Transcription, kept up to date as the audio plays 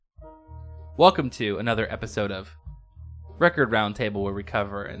Welcome to another episode of Record Roundtable, where we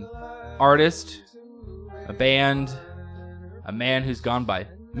cover an artist, a band, a man who's gone by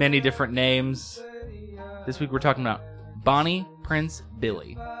many different names. This week we're talking about Bonnie Prince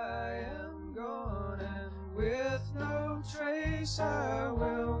Billy.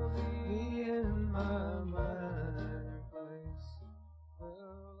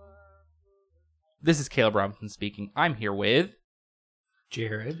 This is Caleb Robinson speaking. I'm here with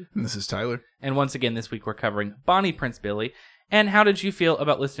Jared. And this is Tyler. And once again, this week we're covering Bonnie Prince Billy. And how did you feel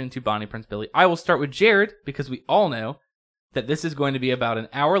about listening to Bonnie Prince Billy? I will start with Jared, because we all know that this is going to be about an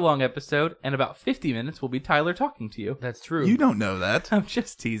hour-long episode, and about 50 minutes will be Tyler talking to you. That's true. You don't know that. I'm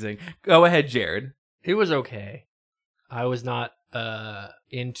just teasing. Go ahead, Jared. It was okay. I was not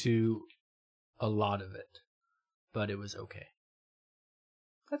into a lot of it, but it was okay.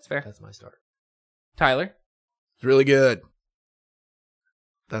 That's fair. That's my start. Tyler? It's really good.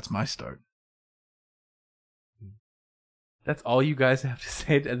 That's my start. That's all you guys have to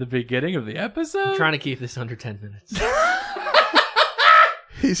say at the beginning of the episode? I'm trying to keep this under 10 minutes.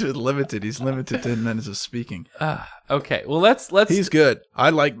 He's limited. He's limited to 10 minutes of speaking. Okay, well, let's... He's good. I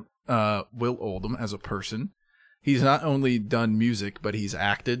like Will Oldham as a person. He's not only done music, but he's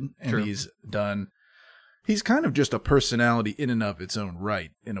acted, and True. He's kind of just a personality in and of its own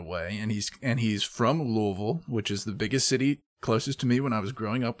right, in a way. And he's from Louisville, which is the biggest city closest to me when I was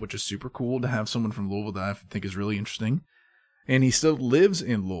growing up, which is super cool to have someone from Louisville that I think is really interesting. And he still lives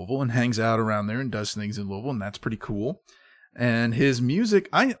in Louisville and hangs out around there and does things in Louisville, and that's pretty cool. And his music,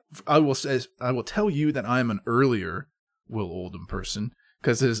 I will tell you that I'm an earlier Will Oldham person,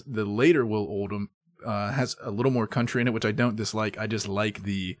 because the later Will Oldham has a little more country in it, which I don't dislike. I just like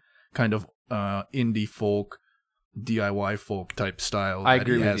the kind of indie folk, DIY folk type style I that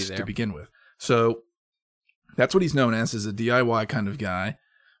agree he with has you there. to begin with. So that's what he's known as a DIY kind of guy,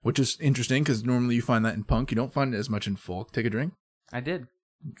 which is interesting because normally you find that in punk. You don't find it as much in folk. Take a drink. I did.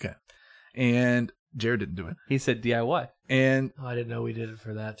 Okay. And Jared didn't do it. He said DIY. And Oh, I didn't know we did it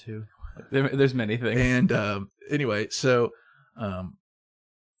for that, too. There's many things. And anyway, so,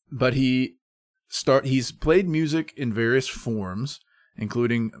 but he's played music in various forms,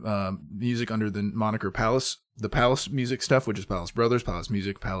 including music under the moniker Palace, the Palace Music stuff, which is Palace Brothers, Palace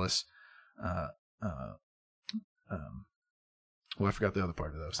Music, Palace. Well, I forgot the other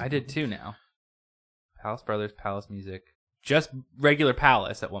part of those. I did too now. Palace Brothers, Palace Music. Just regular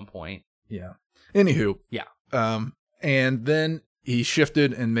Palace at one point. Yeah. Anywho. Yeah. And then he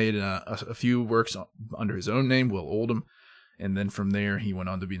shifted and made a few works under his own name, Will Oldham. And then from there, he went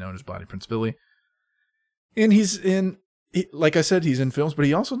on to be known as Bonnie Prince Billy. And like I said, he's in films, but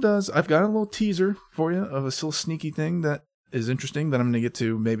he also does, I've got a little teaser for you of a little sneaky thing that is interesting that I'm going to get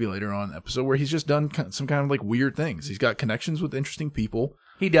to maybe later on in the episode, where he's just done some kind of like weird things. He's got connections with interesting people.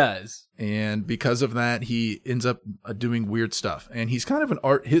 He does. And because of that, he ends up doing weird stuff. And he's kind of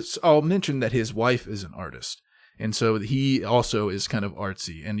I'll mention that his wife is an artist. And so he also is kind of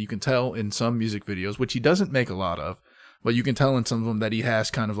artsy. And you can tell in some music videos, which he doesn't make a lot of, but you can tell in some of them that he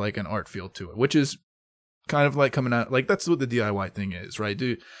has kind of like an art feel to it, which is kind of like coming out, like that's what the DIY thing is, right?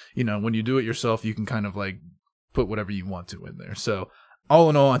 When you do it yourself, you can kind of like put whatever you want to in there. So all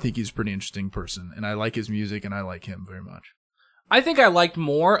in all, I think he's a pretty interesting person, and I like his music, and I like him very much. I think I liked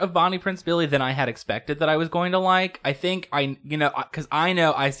more of Bonnie Prince Billy than I had expected that I was going to like. I think because I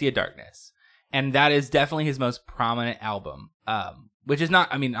know I See a Darkness, and that is definitely his most prominent album. Which is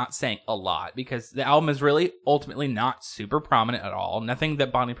not saying a lot, because the album is really ultimately not super prominent at all. Nothing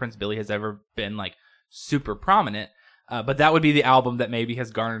that Bonnie Prince Billy has ever been like super prominent. But that would be the album that maybe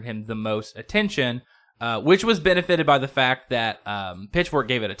has garnered him the most attention, which was benefited by the fact that Pitchfork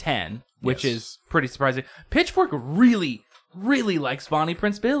gave it a 10, which is pretty surprising. Pitchfork really likes Bonnie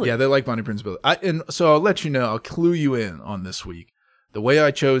Prince Billy. Yeah, they like Bonnie Prince Billy. And so I'll let you know, I'll clue you in on this week. The way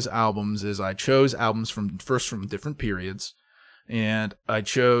I chose albums is I chose albums from different periods. And I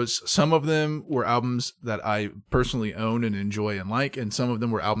chose, some of them were albums that I personally own and enjoy and like, and some of them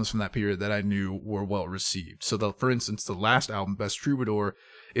were albums from that period that I knew were well received. So, for instance, the last album, Best Troubadour,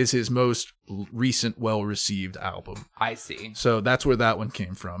 is his most recent well-received album. I see. So that's where that one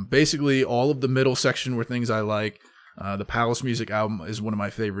came from. Basically, all of the middle section were things I like. The Palace Music album is one of my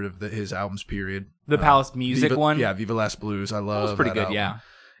favorite of his albums, period. The Palace Music one? Yeah, Viva Las Blues. I love that. That was pretty good, album. yeah.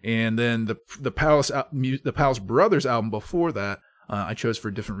 And then the Palace Brothers album before that, I chose for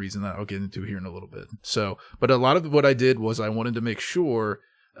a different reason that I'll get into here in a little bit. So, but a lot of what I did was I wanted to make sure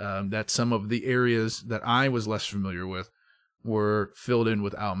that some of the areas that I was less familiar with were filled in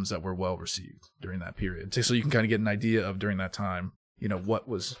with albums that were well received during that period. So you can kind of get an idea of during that time, what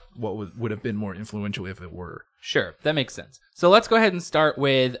would have been more influential if it were. Sure, that makes sense. So let's go ahead and start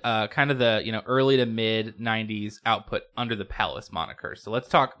with kind of the early to mid 90s output under the Palace moniker. So let's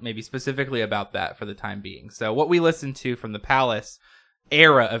talk maybe specifically about that for the time being. So what we listened to from the Palace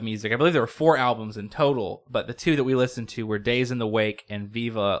era of music, I believe there were 4 albums in total, but the 2 that we listened to were Days in the Wake and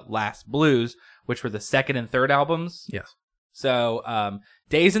Viva Last Blues, which were the second and third albums. Yes. So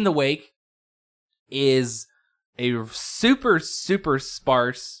Days in the Wake is a super, super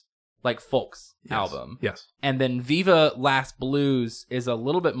sparse, like, folks album. Yes. And then Viva Last Blues is a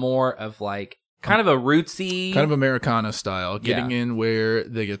little bit more of, like, kind of a rootsy... Kind of Americana style, getting in where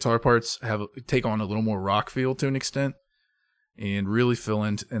the guitar parts take on a little more rock feel to an extent, and really fill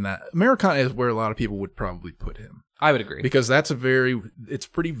in that. Americana is where a lot of people would probably put him. I would agree. Because it's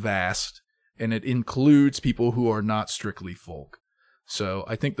pretty vast, and it includes people who are not strictly folk. So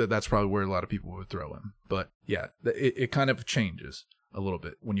I think that's probably where a lot of people would throw him. But yeah, it kind of changes a little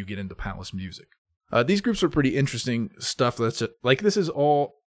bit when you get into Palace music. These groups are pretty interesting stuff. This is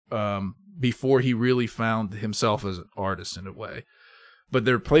all before he really found himself as an artist in a way. But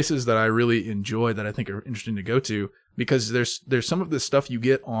there are places that I really enjoy that I think are interesting to go to, because there's some of the stuff you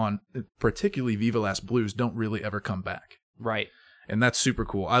get on, particularly Viva Last Blues, don't really ever come back. Right. And that's super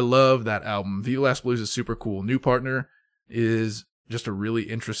cool. I love that album. Viva Last Blues is super cool. New Partner is just a really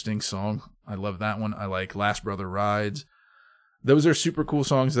interesting song. I love that one. I like Last Brother Rides. Those are super cool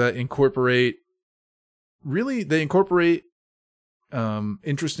songs that incorporate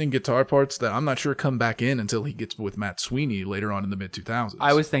interesting guitar parts that I'm not sure come back in until he gets with Matt Sweeney later on in the mid-2000s.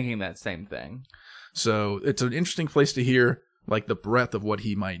 I was thinking that same thing. So it's an interesting place to hear, like, the breadth of what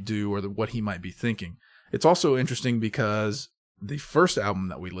he might do or what he might be thinking. It's also interesting because the first album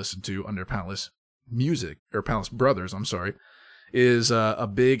that we listened to under Palace Music, or Palace Brothers, is a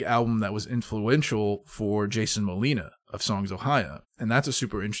big album that was influential for Jason Molina of Songs Ohio. And that's a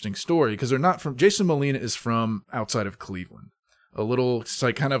super interesting story, because Jason Molina is from outside of Cleveland.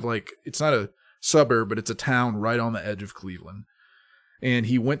 It's not a suburb, but it's a town right on the edge of Cleveland. And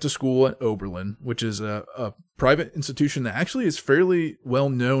he went to school at Oberlin, which is a private institution that actually is fairly well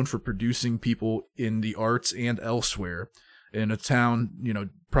known for producing people in the arts and elsewhere, in a town,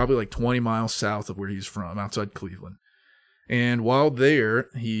 probably like 20 miles south of where he's from, outside Cleveland. And while there,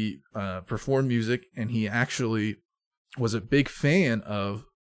 he performed music, and he actually was a big fan of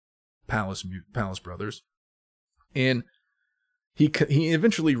Palace Brothers. And he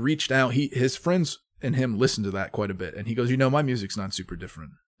eventually reached out. His friends and him listened to that quite a bit, and he goes, my music's not super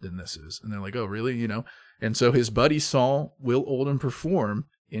different than this is. And they're like, oh, really? And so his buddy saw Will Oldham perform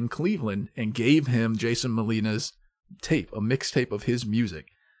in Cleveland and gave him Jason Molina's tape, a mixtape of his music.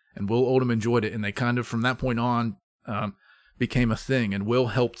 And Will Oldham enjoyed it, and they kind of, from that point on, became a thing. And Will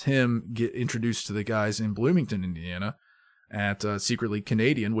helped him get introduced to the guys in Bloomington, Indiana, at Secretly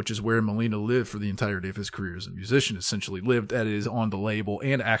Canadian, which is where Molina lived for the entirety of his career as a musician, essentially lived at is on the label,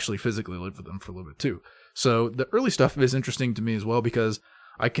 and actually physically lived with them for a little bit too. So the early stuff is interesting to me as well, because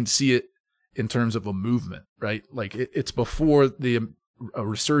I can see it in terms of a movement, right? Like it's before a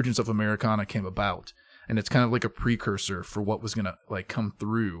resurgence of Americana came about, and it's kind of like a precursor for what was going to like come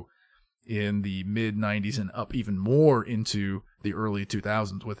through in the mid 90s and up even more into the early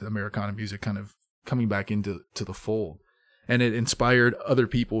 2000s, with Americana music kind of coming back into the fold. And it inspired other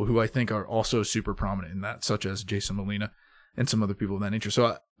people who I think are also super prominent in that, such as Jason Molina and some other people of that nature.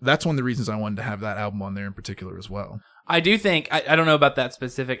 So that's one of the reasons I wanted to have that album on there in particular as well. I do think, I don't know about that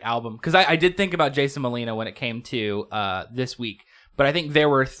specific album, because I did think about Jason Molina when it came to this week, but I think there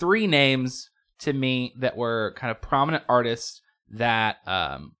were 3 names to me that were kind of prominent artists that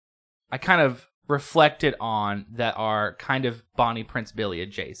I kind of reflected on that are kind of Bonnie Prince Billy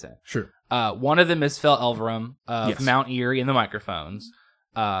adjacent. Sure. One of them is Phil Elverum of Mount Eerie and the Microphones.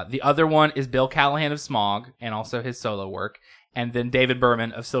 The other one is Bill Callahan of Smog, and also his solo work. And then David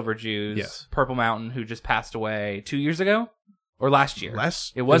Berman of Silver Jews, Purple Mountain, who just passed away 2 years ago? Or last year?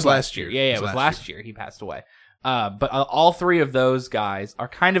 It was last year. Yeah, it was last year he passed away. But all 3 of those guys are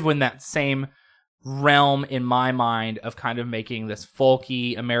kind of in that same realm, in my mind, of kind of making this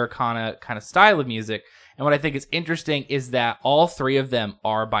folky Americana kind of style of music. And what I think is interesting is that all 3 of them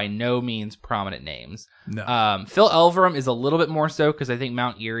are by no means prominent names. No. Phil Elverum is a little bit more so, because I think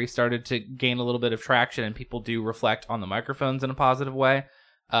Mount Eerie started to gain a little bit of traction, and people do reflect on the Microphones in a positive way.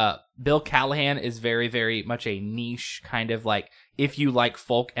 Bill Callahan is very, very much a niche kind of, like, if you like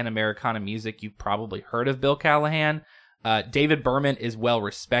folk and Americana music, you've probably heard of Bill Callahan. David Berman is well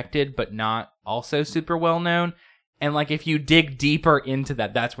respected, but not also super well known. And like, if you dig deeper into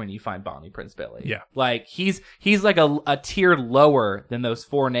that, that's when you find Bonnie Prince Billy. Yeah, like he's like a tier lower than those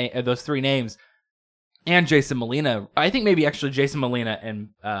 3 names. And Jason Molina. I think maybe actually Jason Molina and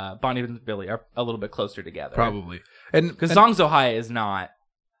Bonnie Prince Billy are a little bit closer together. Probably. Because Songs Ohio is not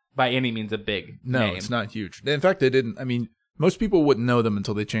by any means a big name. It's not huge. In fact, they didn't. I mean, most people wouldn't know them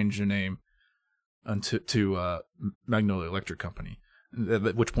until they changed their name to Magnolia Electric Company.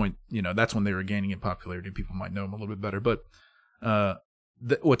 At which point, that's when they were gaining in popularity. People might know them a little bit better. But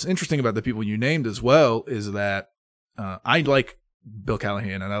what's interesting about the people you named as well is that I like Bill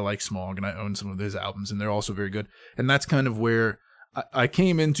Callahan and I like Smog and I own some of his albums and they're also very good. And that's kind of where I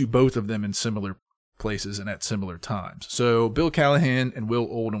came into both of them in similar places and at similar times. So Bill Callahan and Will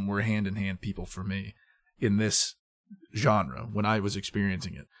Oldham were hand-in-hand people for me in this genre when I was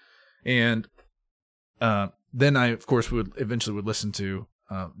experiencing it. And then I, of course, would listen to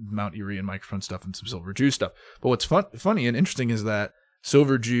Mount Erie and Microphone Stuff and some Silver Jews stuff. But what's funny and interesting is that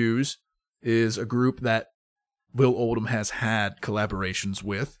Silver Jews is a group that Will Oldham has had collaborations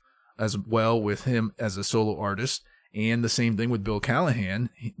with, as well with him as a solo artist, and the same thing with Bill Callahan.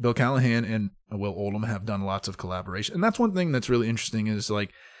 Bill Callahan and Will Oldham have done lots of collaboration, and that's one thing that's really interesting is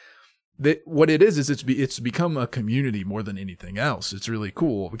like what it is it's become a community more than anything else. It's really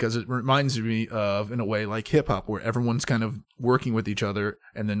cool because it reminds me of, in a way, like hip hop, where everyone's kind of working with each other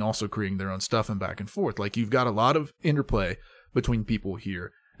and then also creating their own stuff and back and forth. Like you've got a lot of interplay between people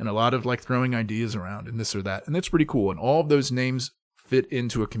here. And a lot of like throwing ideas around and this or that. And it's pretty cool. And all of those names fit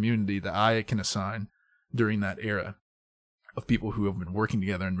into a community that I can assign during that era of people who have been working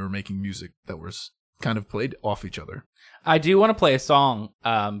together and were making music that was kind of played off each other. I do want to play a song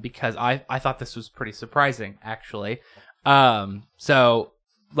because I thought this was pretty surprising, actually. So,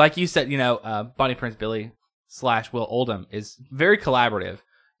 like you said, Bonnie Prince Billy / Will Oldham is very collaborative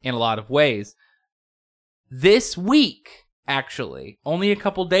in a lot of ways. This week, actually, only a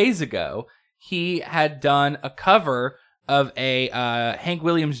couple days ago, he had done a cover of a Hank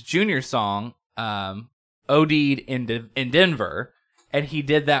Williams Jr. song, OD'd in Denver, and he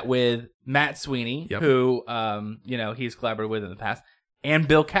did that with Matt Sweeney, who he's collaborated with in the past, and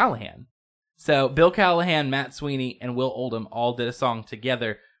Bill Callahan. So Bill Callahan, Matt Sweeney, and Will Oldham all did a song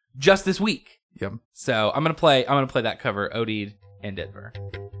together just this week. Yep. So I'm gonna play that cover, OD'd in Denver.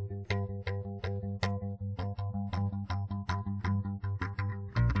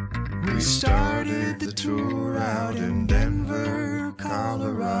 We started the tour out in Denver,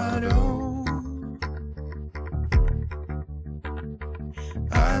 Colorado.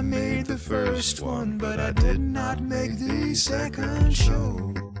 I made the first one, but I did not make the second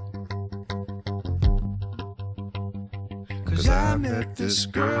show. 'Cause I met this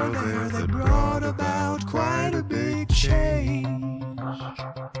girl there that brought about quite a big change.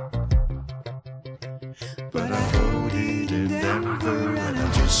 But I OD'd in Denver and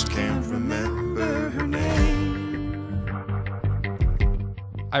I just can't remember her name.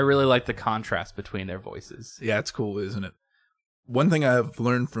 I really like the contrast between their voices. Yeah, it's cool, isn't it? One thing I've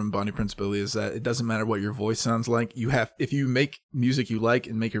learned from Bonnie Prince Billy is that it doesn't matter what your voice sounds like. If you make music you like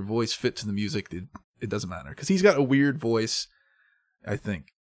and make your voice fit to the music, it doesn't matter. Because he's got a weird voice, I think.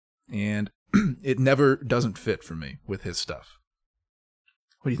 And it never doesn't fit for me with his stuff.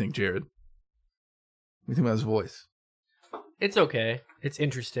 What do you think, Jared? What do you think about his voice? It's okay. It's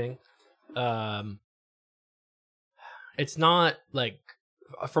interesting. It's not like,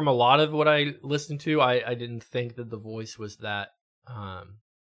 from a lot of what I listened to, I didn't think that the voice was that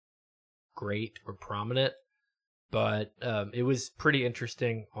great or prominent, but it was pretty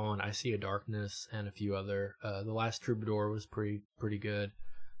interesting on I See a Darkness and a few other. The Last Troubadour was pretty good,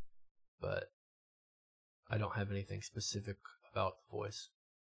 but I don't have anything specific about the voice.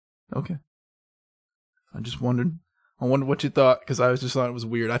 Okay. I just wondered. I wondered what you thought, because I just thought it was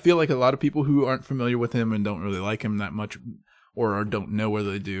weird. I feel like a lot of people who aren't familiar with him and don't really like him that much, or don't know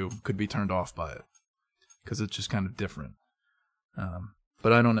whether they do, could be turned off by it, because it's just kind of different.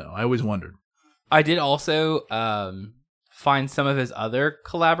 But I don't know. I always wondered. I did also find some of his other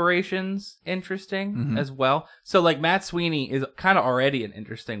collaborations interesting as well. So, like, Matt Sweeney is kind of already an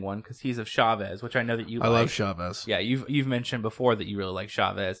interesting one because he's of Chavez, which I know that you like. I love Chavez. Yeah, you've mentioned before that you really like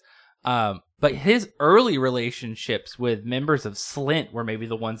Chavez. But his early relationships with members of Slint were maybe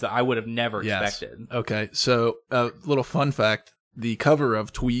the ones that I would have never expected. Okay, so a little fun fact. The cover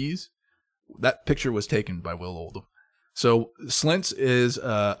of Tweez, that picture was taken by Will Oldham. So Slint is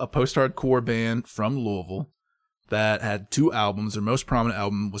a post-hardcore band from Louisville that had 2 albums. Their most prominent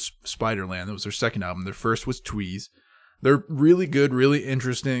album was Spiderland. That was their second album. Their first was Tweez. They're really good, really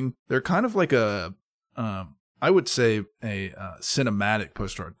interesting. They're kind of like a... I would say a cinematic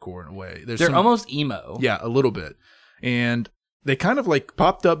post-hardcore in a way. They're almost emo. Yeah, a little bit. And they kind of like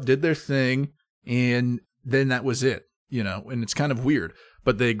popped up, did their thing, and then that was it, and it's kind of weird.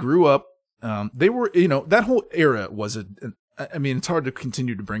 But they grew up they were, that whole era was I mean, it's hard to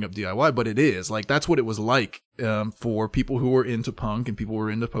continue to bring up DIY, but it is like, that's what it was like, for people who were into punk and people who were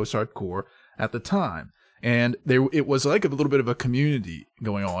into post-hardcore at the time. And it was like a little bit of a community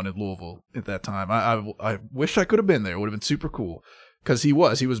going on in Louisville at that time. I wish I could have been there. It would have been super cool. Cause he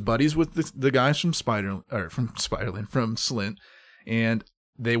was buddies with the guys from Spiderland, from Slint, and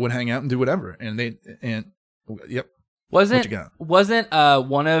they would hang out and do whatever. Yep. Wasn't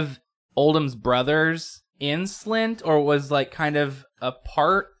one of Oldham's brothers in Slint, or was like kind of a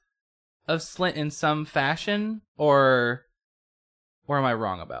part of Slint in some fashion, or am I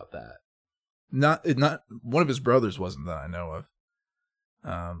wrong about that? Not one of his brothers wasn't, that I know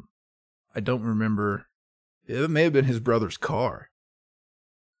of. I don't remember. It may have been his brother's car.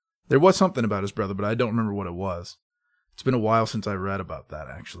 There was something about his brother, but I don't remember what it was. It's been a while since I read about that,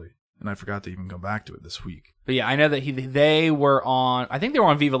 actually, and I forgot to even go back to it this week. But yeah, I know that they were on. I think they were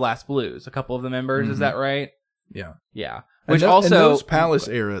on Viva Las Blues. A couple of the members, is that right? Yeah, yeah. Which also Palace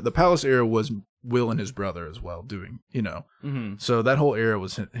era. The Palace era was Will and his brother as well doing. Mm-hmm. So that whole era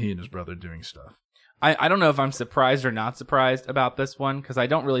was he and his brother doing stuff. I don't know if I'm surprised or not surprised about this one, because I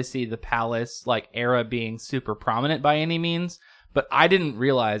don't really see the Palace era being super prominent by any means. But I didn't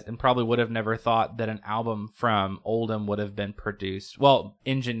realize, and probably would have never thought, that an album from Oldham would have been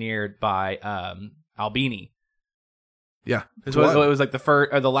engineered by Albini. Yeah, it was like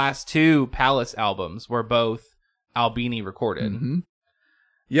the last two Palace albums were both Albini recorded. Mm-hmm.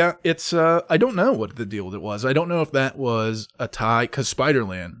 Yeah, it's I don't know what the deal with it was. I don't know if that was a tie, because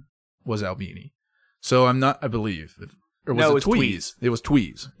Spiderland was Albini, so I'm not. I believe. Or was it Tweez? It was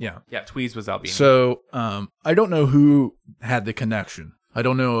Tweez. Yeah. Yeah, Tweez was Albini. So, I don't know who had the connection. I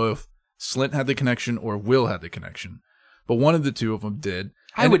don't know if Slint had the connection or Will had the connection. But one of the two of them did.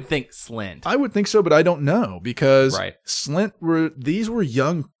 I would think Slint. I would think so, but I don't know, because right. Slint were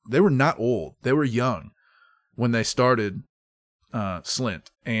young. They were not old. They were young when they started Slint.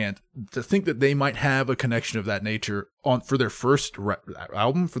 And to think that they might have a connection of that nature for their first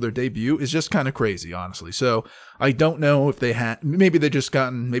album, for their debut, is just kind of crazy, honestly. So I don't know if they had, maybe they just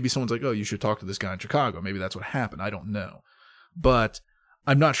maybe someone's like, oh, you should talk to this guy in Chicago. Maybe that's what happened. I don't know. But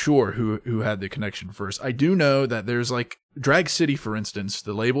I'm not sure who had the connection first. I do know that there's like Drag City, for instance,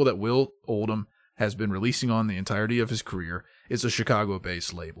 the label that Will Oldham has been releasing on the entirety of his career, is a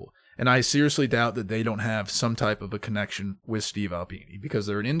Chicago-based label. And I seriously doubt that they don't have some type of a connection with Steve Albini, because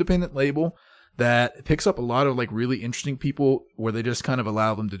they're an independent label that picks up a lot of like really interesting people where they just kind of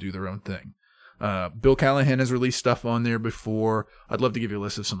allow them to do their own thing. Bill Callahan has released stuff on there before. I'd love to give you a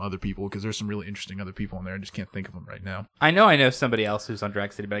list of some other people, because there's some really interesting other people on there. I just can't think of them right now. I know somebody else who's on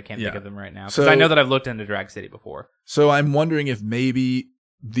Drag City, but I can't think of them right now. Because I know that I've looked into Drag City before. So I'm wondering if maybe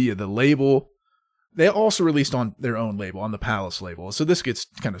via the label, they also released on their own label, on the Palace label. So this gets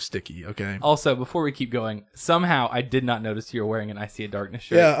kind of sticky, okay? Also, before we keep going, somehow I did not notice you were wearing an I See a Darkness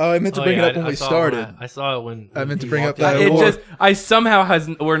shirt. Yeah, I meant to bring it up when we started. I saw it when I meant to bring up that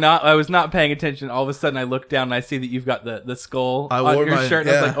I was not paying attention. All of a sudden, I look down and I see that you've got the skull on your shirt.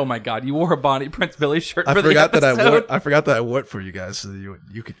 And I was like, oh my god, you wore a Bonnie Prince Billy shirt for the episode. I forgot that I wore it for you guys, so that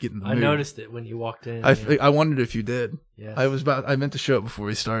you could get in the mood. I noticed it when you walked in. I wondered if you did. Yes. I meant to show it before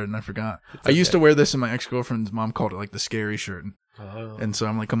we started, and I forgot. I used to wear this, and my ex-girlfriend's mom called it like the scary shirt, and so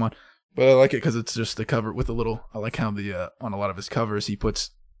I'm like, come on. But I like it because it's just the cover with a little. I like how on a lot of his covers he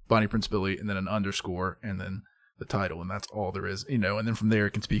puts Bonnie Prince Billy and then an underscore and then the title, and that's all there is, and then from there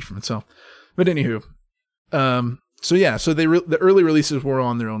it can speak for itself. But anywho, so the early releases were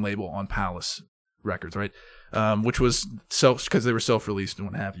on their own label on Palace Records, right? Which was because they were self-released and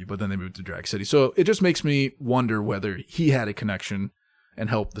what have you, but then they moved to Drag City. So it just makes me wonder whether he had a connection and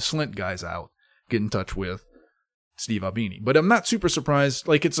helped the Slint guys out get in touch with Steve Albini. But I'm not super surprised.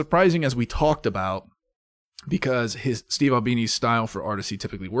 Like, it's surprising, as we talked about, because Steve Albini's style for artists he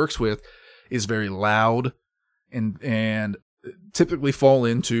typically works with is very loud and typically fall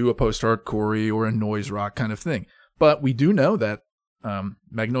into a post-hardcore or a noise rock kind of thing. But we do know that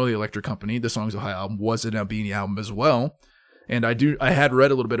Magnolia Electric Company, the Songs of Ohio album, was an Albini album as well. And I had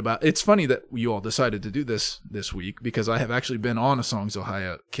read a little bit about it. It's funny that you all decided to do this week, because I have actually been on a Songs of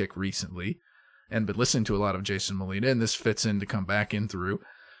Ohio kick recently and been listening to a lot of Jason Molina, and this fits in to come back in through.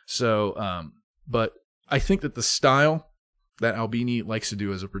 So, but I think that the style that Albini likes to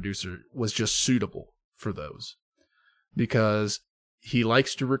do as a producer was just suitable for those, because he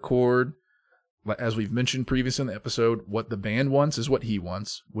likes to record, as we've mentioned previously in the episode, what the band wants is what he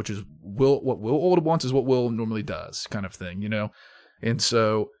wants, which is what Will Oldham wants is what Will normally does, kind of thing, And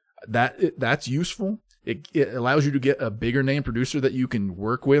so that's useful. It allows you to get a bigger name producer that you can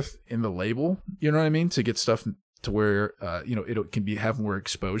work with in the label, you know what I mean, to get stuff to where it can have more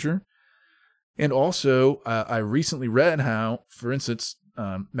exposure. And also, I recently read how, for instance,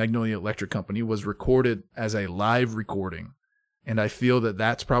 Magnolia Electric Company was recorded as a live recording. And I feel that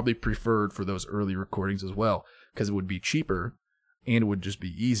that's probably preferred for those early recordings as well, because it would be cheaper and it would just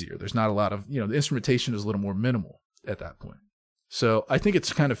be easier. There's not a lot of, the instrumentation is a little more minimal at that point. So I think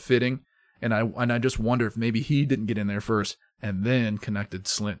it's kind of fitting. And I just wonder if maybe he didn't get in there first and then connected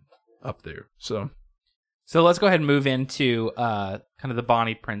Slint up there. So let's go ahead and move into kind of the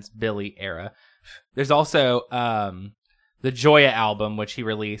Bonnie Prince Billy era. There's also the Joya album, which he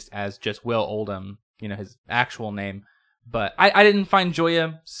released as just Will Oldham, his actual name. But I didn't find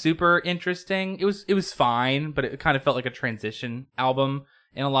Joya super interesting. It was fine, but it kind of felt like a transition album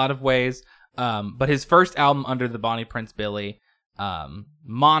in a lot of ways. But his first album under the Bonnie Prince Billy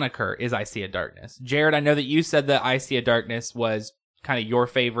moniker is I See a Darkness. Jared, I know that you said that I See a Darkness was kind of your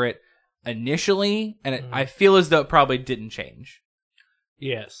favorite initially, and I feel as though it probably didn't change.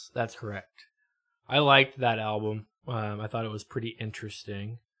 Yes, that's correct. I liked that album. I thought it was pretty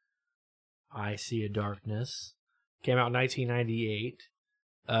interesting. I See a Darkness came out in 1998.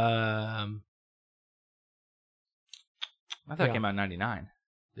 I thought it came out in 99.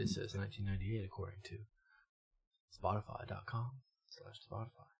 This says 1998 according to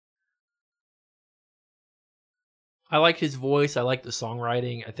Spotify.com/Spotify. I like his voice. I like the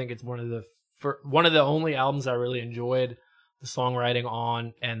songwriting. I think it's one of the only albums I really enjoyed the songwriting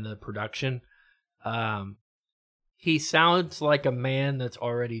on and the production. He sounds like a man that's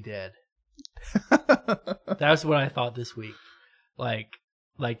already dead. That's what I thought this week. Like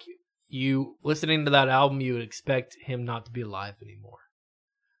you listening to that album, you would expect him not to be alive anymore.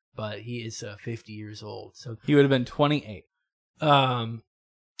 But he is 50 years old. So he would have been 28. But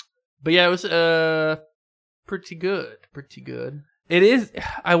yeah, it was pretty good. Pretty good. It is,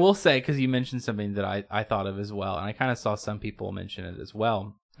 I will say, because you mentioned something that I thought of as well, and I kind of saw some people mention it as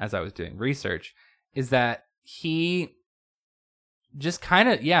well as I was doing research, is that he just kind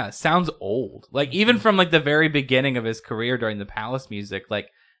of, sounds old. Like, even from, like, the very beginning of his career during the Palace music, like,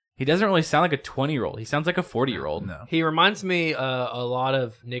 he doesn't really sound like a 20-year-old. He sounds like a 40-year-old. No. He reminds me a lot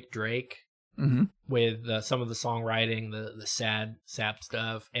of Nick Drake with some of the songwriting, the sad sap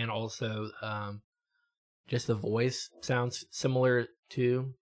stuff, and also just the voice sounds similar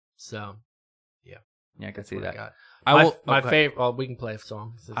too. So, yeah. Yeah, I can see that. My favorite. Well, we can play a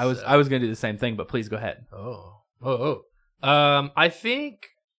song. I was going to do the same thing, but please go ahead. I think,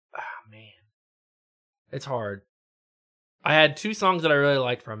 man, it's hard. I had two songs that I really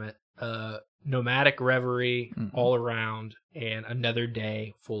liked from it. Nomadic Reverie, All Around, and Another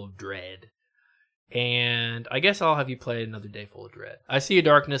Day Full of Dread. And I guess I'll have you play Another Day Full of Dread. I See a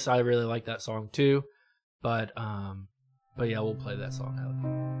Darkness, I really like that song too. But yeah, we'll play that song out.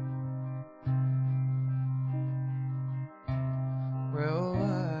 Well,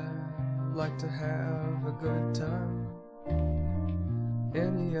 I like to have a good time.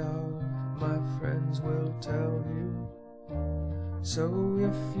 Any of my friends will tell you. So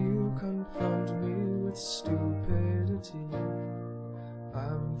if you confront me with stupidity,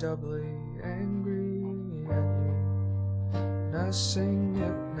 I'm doubly angry at you. And I sing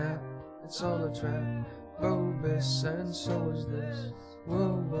yip-nap, it's all a trap. Bobus, and so is this.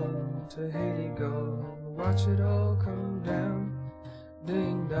 Whoa, whoa, to Haiti go. Watch it all come down.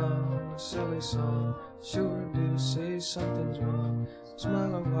 Ding dong, a silly song. Sure do say something's wrong.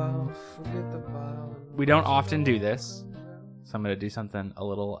 Smile a while, forget the pile. We don't often do this, so I'm going to do something a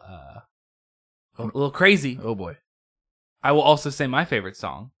little crazy. Oh boy. I will also say my favorite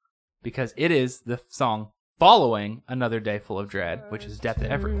song, because it is the song following Another Day Full of Dread, which is Death to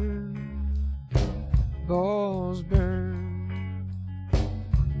Everyone. Balls burn,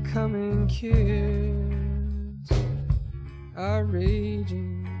 coming kids are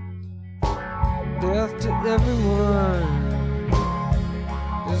raging. Death to everyone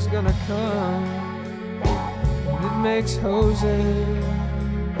is gonna come, and it makes Jose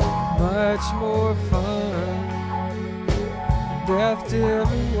much more fun. Death to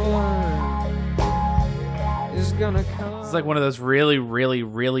everyone is gonna come. It's like one of those really, really,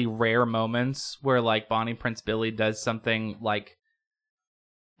 really rare moments where like Bonnie Prince Billy does something like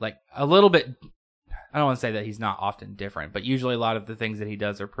a little bit. I don't want to say that he's not often different, but usually a lot of the things that he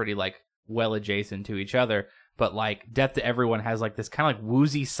does are pretty like well adjacent to each other. But like Death to Everyone has like this kind of like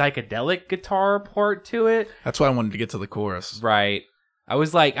woozy psychedelic guitar part to it. That's why I wanted to get to the chorus. Right. I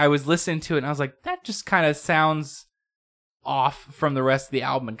was listening to it and I was like, that just kind of sounds off from the rest of the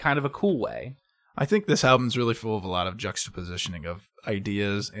album in kind of a cool way. I think this album's really full of a lot of juxtapositioning of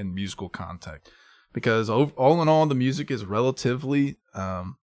ideas and musical content, because all in all, the music is relatively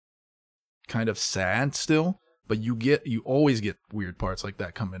kind of sad still, but you always get weird parts like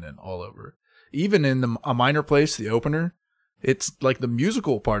that coming in all over. even in a minor place, the opener, it's like the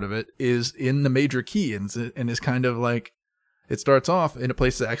musical part of it is in the major key and is kind of like, it starts off in a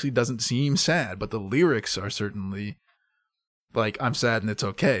place that actually doesn't seem sad, but the lyrics are certainly like, I'm sad and it's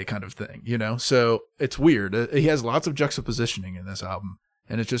okay kind of thing, you know? So it's weird. He has lots of juxtapositioning in this album,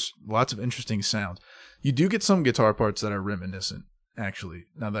 and it's just lots of interesting sounds. You do get some guitar parts that are reminiscent, actually,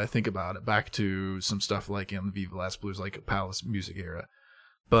 now that I think about it, back to some stuff like in the Viva Las Blues, like Palace music era.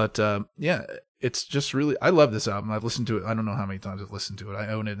 But yeah, it's just really, I love this album. I've listened to it. I don't know how many times I've listened to it. I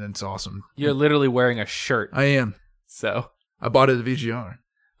own it, and it's awesome. You're literally wearing a shirt. I am. So I bought it at VGR.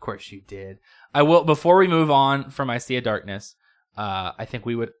 Of course you did. I will, before we move on from I See a Darkness, I think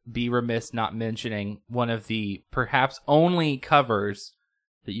we would be remiss not mentioning one of the perhaps only covers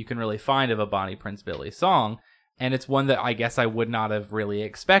that you can really find of a Bonnie Prince Billy song, and it's one that I guess I would not have really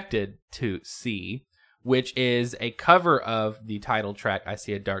expected to see, which is a cover of the title track I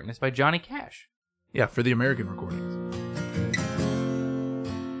See a Darkness by Johnny Cash. Yeah, for the American recordings.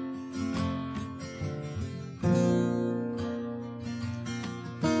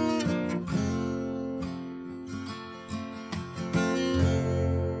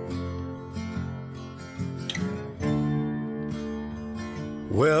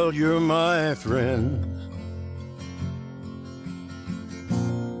 Well, you're my friend,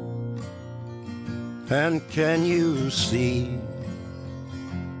 and can you see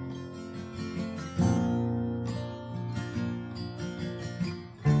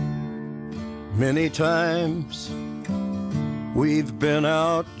many times we've been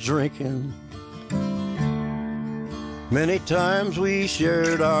out drinking, many times we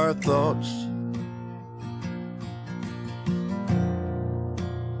shared our thoughts.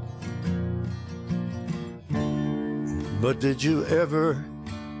 But did you ever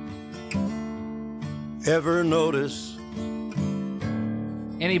notice?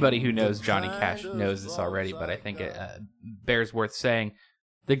 Anybody who knows Johnny Cash knows this already, but I think it bears worth saying.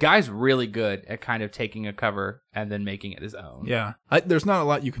 The guy's really good at kind of taking a cover and then making it his own. Yeah. There's not a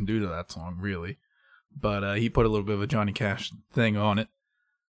lot you can do to that song, really. But he put a little bit of a Johnny Cash thing on it.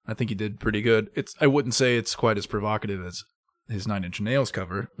 I think he did pretty good. I wouldn't say it's quite as provocative as his Nine Inch Nails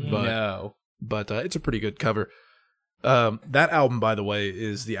cover, but it's a pretty good cover. That album, by the way,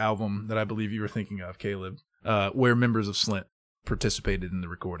 is the album that I believe you were thinking of, Caleb, where members of Slint participated in the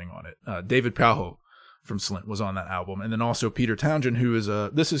recording on it. David Pauho from Slint was on that album, and then also Peter Townshend, who is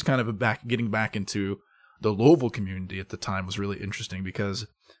this is kind of getting back into the Louisville community at the time, was really interesting because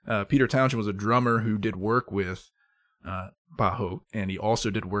Peter Townshend was a drummer who did work with Pauho, and he also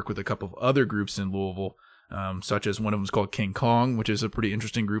did work with a couple of other groups in Louisville, such as one of them is called King Kong, which is a pretty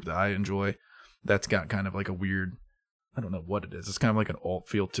interesting group that I enjoy. That's got kind of like a weird, I don't know what it is. It's kind of like an alt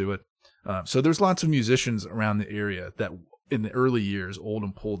feel to it. So there's lots of musicians around the area that in the early years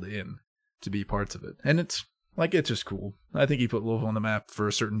Oldham pulled in to be parts of it. And it's just cool. I think he put Louisville on the map for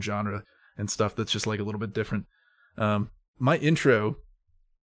a certain genre and stuff that's just like a little bit different. My intro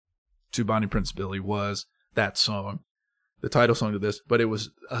to Bonnie Prince Billy was that song, the title song to this, but it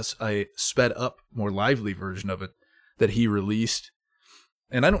was a sped up, more lively version of it that he released.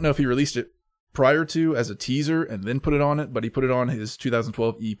 And I don't know if he released it prior to as a teaser and then put it on it, but he put it on his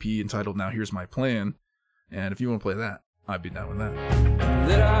 2012 EP entitled Now Here's My Plan. And if you want to play that, I'd be down with that.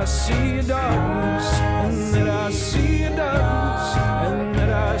 That I see a darkness, and that I see a darkness, and that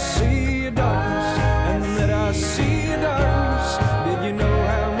I see a darkness, and that I see a darkness. Did you know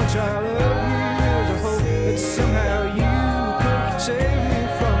how much I love you? There's a hope that somehow you could save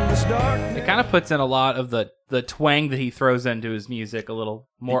me from this darkness. It kind of puts in a lot of the twang that he throws into his music a little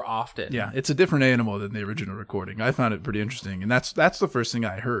more often. Yeah, it's a different animal than the original recording. I found it pretty interesting, and that's the first thing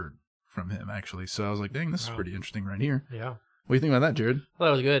I heard from him, actually. So I was like, dang, this is pretty interesting right here. Yeah. What do you think about that, Jared? Well,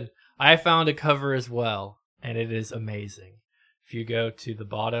 that was good. I found a cover as well, and it is amazing. If you go to the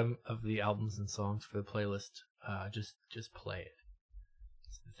bottom of the albums and songs for the playlist, just play it.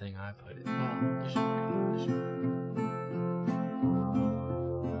 It's the thing I put in.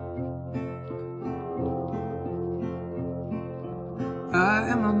 I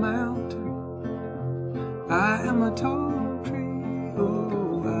am a mountain, I am a tall tree,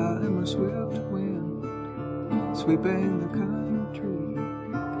 oh, I am a swift wind, sweeping the country.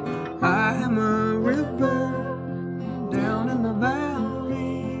 I am a river down in the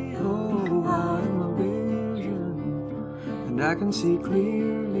valley, oh, I am a vision, and I can see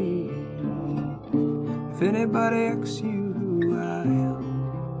clearly. If anybody asks you who I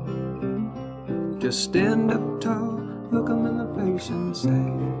am, just stand up tall, look 'em in the face and say,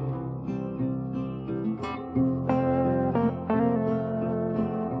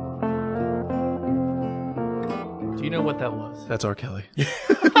 Do you know what that was? That's R. Kelly.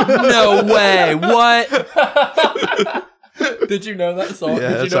 No way. What? Did you know that song? Did you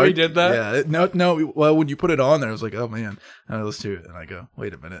that's know he did that? Yeah. No. Well, when you put it on there, I was like, oh man. And I listened to it, and I go,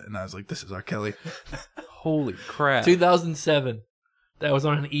 wait a minute. And I was like, this is R. Kelly. Holy crap. 2007. That was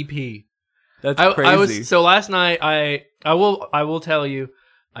on an EP. That's I crazy. was so last night. I will tell you,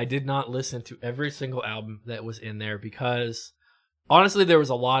 I did not listen to every single album that was in there because honestly, there was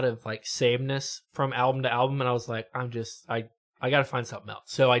a lot of like sameness from album to album, and I was like, I got to find something else.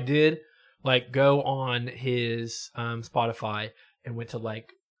 So I did like go on his Spotify and went to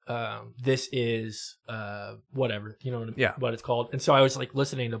like this is whatever, you know what it's called. And so I was like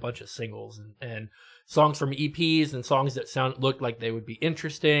listening to a bunch of singles and songs from EPs and songs that looked like they would be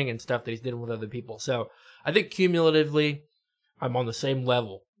interesting and stuff that he's did with other people. So I think cumulatively I'm on the same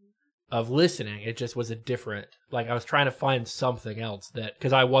level of listening. It just was a different, like I was trying to find something else that,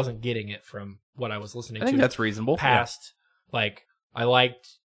 because I wasn't getting it from what I was listening I think to that's reasonable. past. Like I liked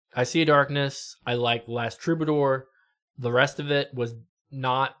I See a Darkness, I liked Last Troubadour. The rest of it was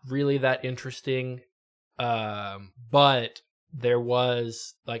not really that interesting, but there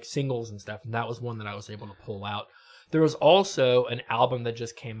was like singles and stuff, and that was one that I was able to pull out. There was also an album that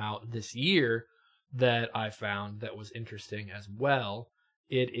just came out this year that I found that was interesting as well.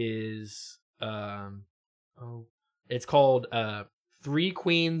 It is it's called Three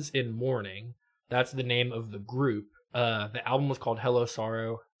Queens in Mourning. That's the name of the group. The album was called Hello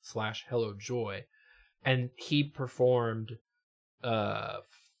Sorrow / Hello Joy, and he performed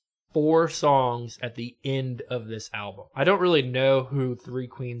 4 songs at the end of this album. I don't really know who Three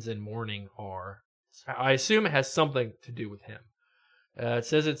Queens in Mourning are. I assume it has something to do with him. It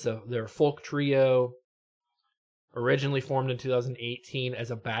says they're a folk trio, originally formed in 2018 as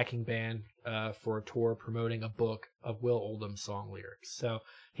a backing band for a tour promoting a book of Will Oldham's song lyrics. So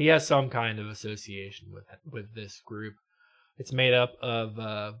he has some kind of association with this group. It's made up of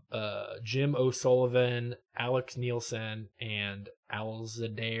Jim O'Sullivan, Alex Nielsen, and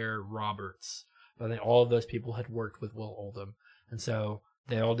Alzadair Roberts. I think all of those people had worked with Will Oldham, and so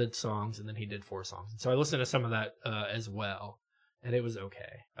they all did songs, and then he did 4 songs. So I listened to some of that as well, and it was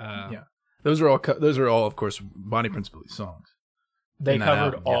okay. Yeah, those are all, of course, Bonnie Prince Billy's songs. They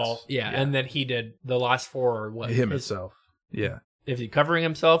covered album, all, yes. yeah, and then he did the last 4 or what? Himself. Yeah. Is he covering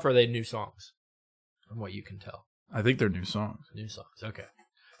himself, or are they new songs? From what you can tell. I think they're new songs. New songs, okay.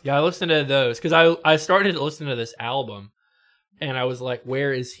 Yeah, I listened to those because I started listening to this album, and I was like,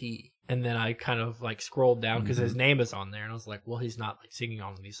 "Where is he?" And then I kind of like scrolled down because his name is on there, and I was like, "Well, he's not like singing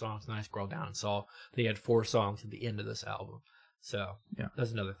on these songs." And I scrolled down and saw that he had 4 songs at the end of this album. So yeah,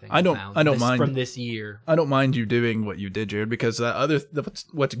 that's another thing. I don't mind from this year. I don't mind you doing what you did, Jared, because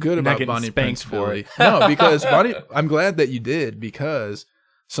what's good about Bonnie Prince for Billy? No, because I'm glad that you did, because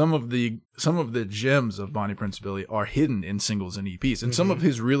some of the gems of Bonnie Prince Billy are hidden in singles and EPs, and some of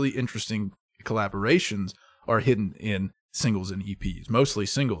his really interesting collaborations are hidden in singles and EPs, mostly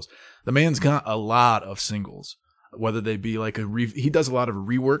singles. The man's got a lot of singles, whether they be like he does a lot of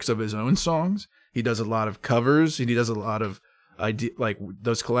reworks of his own songs. He does a lot of covers, and he does a lot of like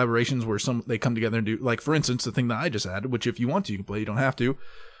those collaborations where they come together and do, like, for instance, the thing that I just added, which if you want to, you can play, you don't have to.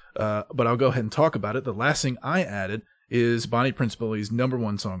 But I'll go ahead and talk about it. The last thing I added is Bonnie Prince Billy's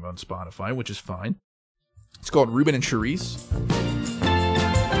 #1 song on Spotify, which is fine. It's called Ruben and Charisse.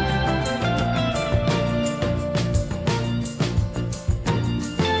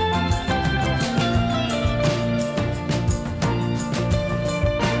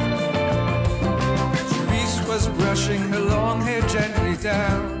 Charisse was brushing her long hair gently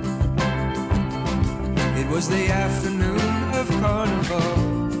down. It was the afternoon of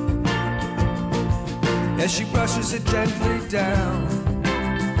Carnival. As she brushes it gently down.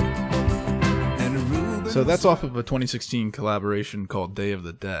 And So that's off of a 2016 collaboration called Day of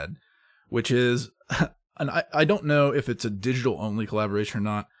the Dead, which is, and I don't know if it's a digital-only collaboration or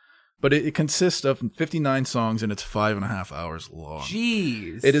not, but it consists of 59 songs and it's 5.5 hours long.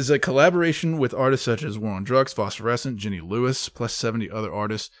 Jeez. It is a collaboration with artists such as War on Drugs, Phosphorescent, Jenny Lewis, plus 70 other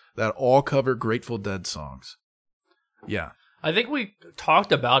artists that all cover Grateful Dead songs. Yeah. I think we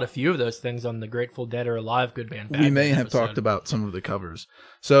talked about a few of those things on the Grateful Dead or Alive Good Band. We may have talked about some of the covers.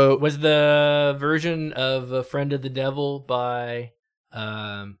 So was the version of A Friend of the Devil by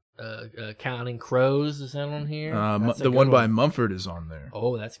Counting Crows, is that on here? the one by Mumford is on there.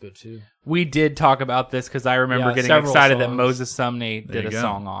 Oh, that's good too. We did talk about this because I remember getting excited that Moses Sumney did a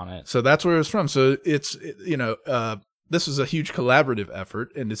song on it. So that's where it's from. So it's, this was a huge collaborative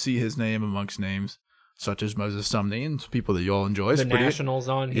effort, and to see his name amongst names such as Moses Sumney and people that you all enjoy. It's The pretty, Nationals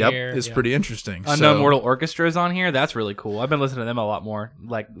on yep, here. it's yeah. pretty interesting. Unknown So, Mortal Orchestra is on here. That's really cool. I've been listening to them a lot more,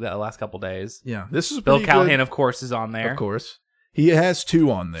 like the last couple days. yeah, this is Bill pretty Callahan, good, of course, is on there. of course. He has 2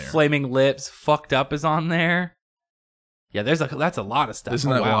 on there. Flaming Lips, Fucked Up is on there. Yeah, that's a lot of stuff.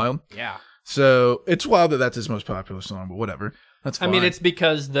 Isn't Oh, that wow. wild? Yeah. So it's wild that that's his most popular song, but whatever. That's I fine. mean, it's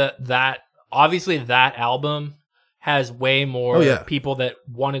because that obviously that album has way more Oh, yeah. people that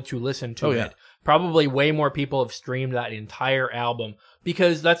wanted to listen to Oh, it. yeah. Probably way more people have streamed that entire album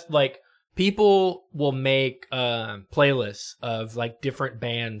because that's like people will make playlists of like different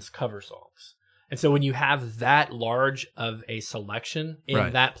bands' cover songs. And so when you have that large of a selection in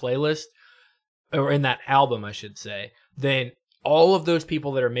Right. that playlist, or in that album, I should say, then all of those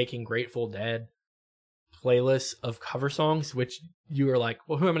people that are making Grateful Dead playlists of cover songs, which you are like,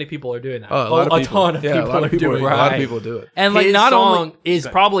 well, how many people are doing that? Oh, a lot of people. ton of Yeah, people a lot are of people. doing A that. lot of Right. people do it. And like His not song only is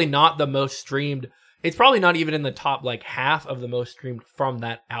probably not the most streamed. It's probably not even in the top like half of the most streamed from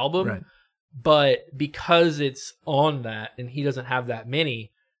that album. Right. But because it's on that and he doesn't have that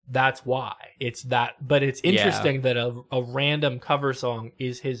many, that's why it's that. But it's interesting that a random cover song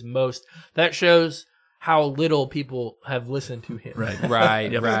is his most. That shows how little people have listened to him. Right.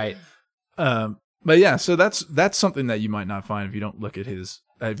 right, Yep. right. But yeah, so that's something that you might not find if you don't look at his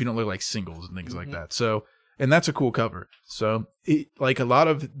if you don't look like singles and things like that. So, and that's a cool cover. So, like a lot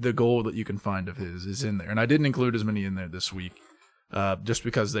of the gold that you can find of his is in there, and I didn't include as many in there this week, just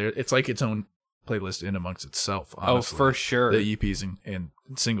because it's like its own playlist in amongst itself. Honestly. Oh, for sure. The EPs and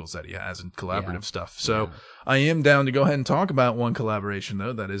singles that he has and collaborative stuff. So I am down to go ahead and talk about one collaboration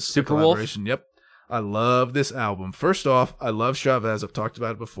though. That is Super a Wolf? collaboration. Yep. I love this album. First off, I love Chavez. I've talked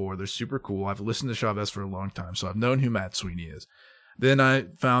about it before. They're super cool. I've listened to Chavez for a long time, so I've known who Matt Sweeney is. Then I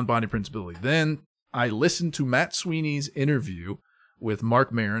found Bonnie Prince Billy. Then I listened to Matt Sweeney's interview with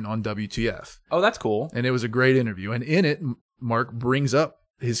Mark Maron on WTF. Oh, that's cool. And it was a great interview. And in it, Mark brings up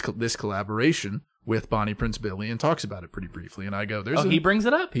this collaboration with Bonnie Prince Billy and talks about it pretty briefly. And I go, He brings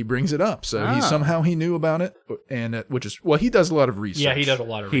it up? he brings it up. So Ah. he knew about it, and which is he does a lot of research. Yeah, he does a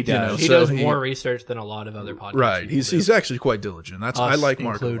lot of He research. does. He So does he- more research than a lot of other podcasts. Right. He's actually quite diligent. I Us like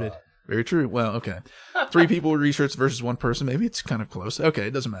Mark a included. lot. Very true. Well, okay. 3 people research versus 1 person. Maybe it's kind of close. Okay,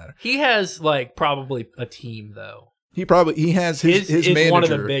 it doesn't matter. He has like probably a team though. He has his is manager. one of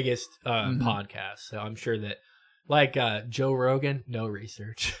the biggest podcasts. So I'm sure that like Joe Rogan, no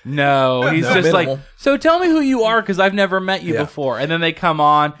research. No, he's No, just minimal. like, so tell me who you are because I've never met you Yeah. before. And then they come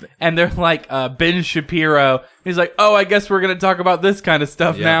on and they're like Ben Shapiro. He's like, oh, I guess we're going to talk about this kind of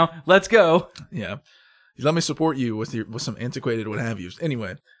stuff Yeah. now. Let's go. Yeah. Let me support you with some antiquated what have yous.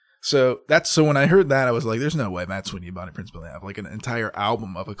 Anyway, so when I heard that, I was like, there's no way Matt Sweeney and Bonnie Prince Billy have like an entire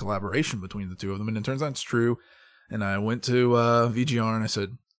album of a collaboration between the two of them. And it turns out it's true. And I went to VGR and I said,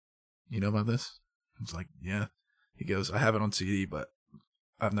 you know about this? He's like, yeah. He goes, I have it on CD, but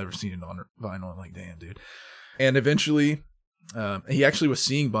I've never seen it on vinyl. I'm like, damn, dude. And eventually, he actually was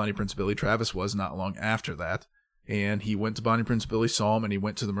seeing Bonnie Prince Billy. Travis was not long after that. And he went to Bonnie Prince Billy, saw him, and he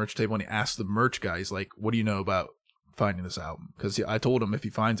went to the merch table and he asked the merch guy, he's like, what do you know about finding this album? Because I told him if he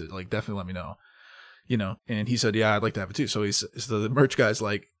finds it, like, definitely let me know. You know, and he said, yeah, I'd like to have it too. So so the merch guy's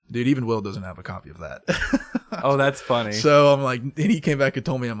like, dude, even Will doesn't have a copy of that. Oh, that's funny. So I'm like, and he came back and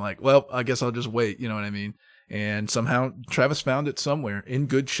told me, I'm like, well, I guess I'll just wait. You know what I mean? And somehow Travis found it somewhere in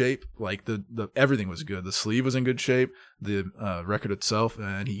good shape. Like the everything was good. The sleeve was in good shape. The record itself,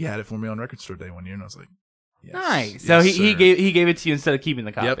 and he had it for me on Record Store Day one year, and I was like, yes, Nice. So yes, he sir. gave it to you instead of keeping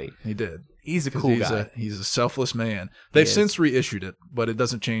the copy. Yep, he did. He's a 'Cause cool guy. He's a selfless man. They've is. since reissued it, but it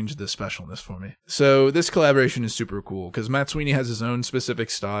doesn't change the specialness for me. So this collaboration is super cool because Matt Sweeney has his own specific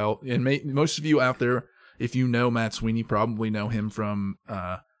style, and most of you out there, if you know Matt Sweeney, probably know him from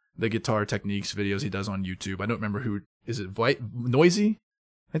the Guitar Techniques videos he does on YouTube. I don't remember who is it. Noisy,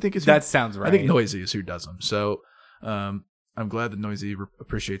 I think is who, That sounds right. I think Noisy is who does them. So I'm glad that Noisy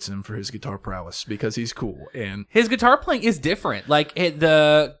appreciates him for his guitar prowess because he's cool. And His guitar playing is different. Like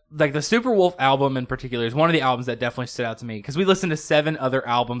the Super Wolf album in particular is one of the albums that definitely stood out to me because we listened to 7 other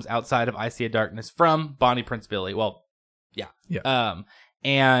albums outside of I See a Darkness from Bonnie Prince Billy. Well, yeah.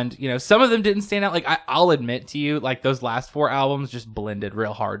 And you know, some of them didn't stand out. Like I'll admit to you, like those last 4 albums just blended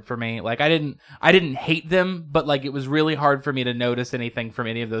real hard for me. Like I didn't hate them, but like it was really hard for me to notice anything from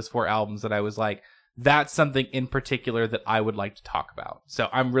any of those 4 albums that I was like, that's something in particular that I would like to talk about. So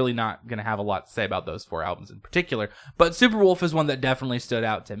I'm really not going to have a lot to say about those 4 albums in particular. But Super Wolf is one that definitely stood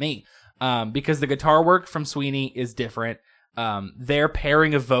out to me because the guitar work from Sweeney is different. Their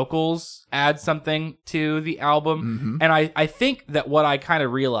pairing of vocals adds something to the album. And I think that what I kind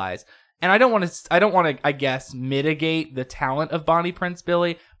of realize, and I don't want to, I guess, mitigate the talent of Bonnie Prince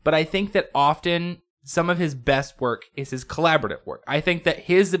Billy, but I think that often some of his best work is his collaborative work. I think that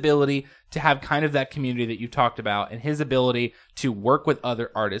his ability to have kind of that community that you talked about and his ability to work with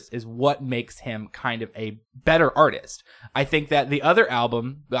other artists is what makes him kind of a better artist. I think that the other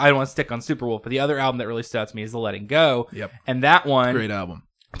album, I don't want to stick on Superwolf, but the other album that really stood out to me is The Letting Go. Yep. And that one... Great album.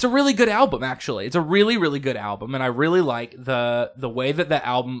 It's a really good album, actually. It's a really, really good album, and I really like the way that the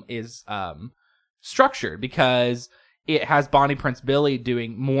album is structured, because it has Bonnie Prince Billy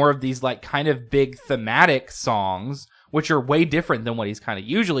doing more of these like kind of big thematic songs, which are way different than what he's kind of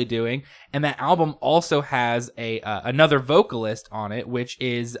usually doing. And that album also has another vocalist on it, which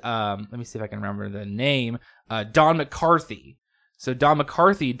is let me see if I can remember the name, Don McCarthy. So Don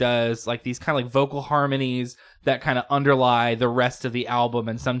McCarthy does like these kind of like vocal harmonies that kind of underlie the rest of the album,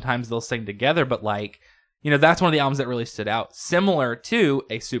 and sometimes they'll sing together. But like, you know, that's one of the albums that really stood out, similar to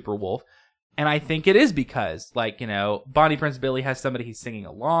a Superwolf. And I think it is because, like, you know, Bonnie Prince Billy has somebody he's singing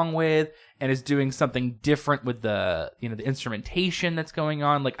along with and is doing something different with the, you know, the instrumentation that's going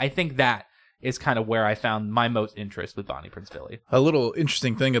on. Like, I think that is kind of where I found my most interest with Bonnie Prince Billy. A little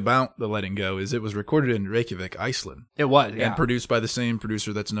interesting thing about The Letting Go is it was recorded in Reykjavik, Iceland. It was, yeah. And produced by the same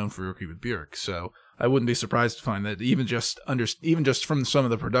producer that's known for Rookie with Björk. So I wouldn't be surprised to find that even just from some of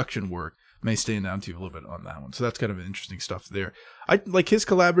the production work may stand down to you a little bit on that one. So that's kind of interesting stuff there. I like his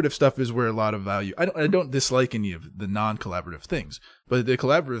collaborative stuff is where a lot of value. I don't dislike any of the non-collaborative things, but the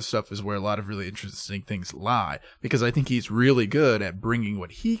collaborative stuff is where a lot of really interesting things lie, because I think he's really good at bringing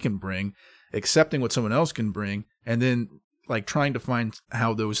what he can bring, accepting what someone else can bring, and then like trying to find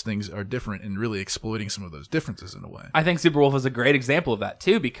how those things are different and really exploiting some of those differences in a way. I think Superwolf is a great example of that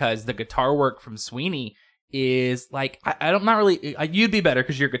too, because the guitar work from Sweeney is like, I'm not really, you'd be better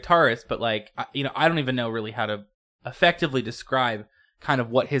because you're a guitarist, but like, you know, I don't even know really how to effectively describe kind of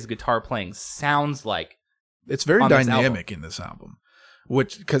what his guitar playing sounds like. It's very dynamic in this album,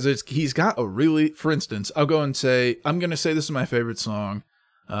 which, because he's got a really, for instance, I'll go and say, I'm going to say this is my favorite song,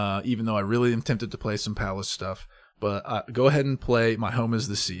 even though I really am tempted to play some Palace stuff, but go ahead and play My Home is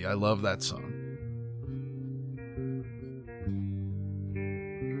the Sea. I love that song.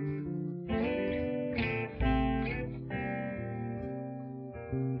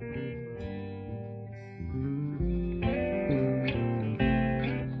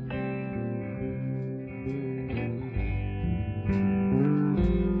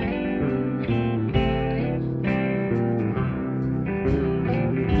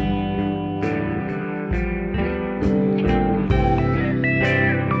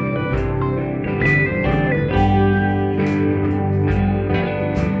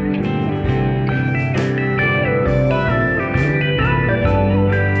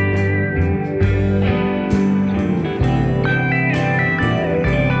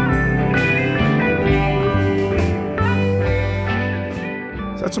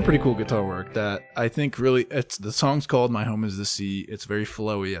 Some pretty cool guitar work that I think really, the song's called My Home is the Sea. It's very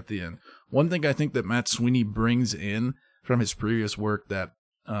flowy at the end. One thing I think that Matt Sweeney brings in from his previous work that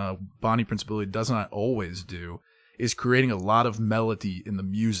Bonnie Prince Billy does not always do is creating a lot of melody in the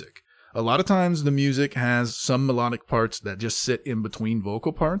music. A lot of times the music has some melodic parts that just sit in between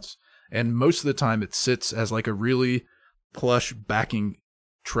vocal parts, and most of the time it sits as like a really plush backing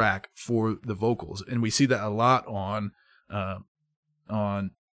track for the vocals. And we see that a lot on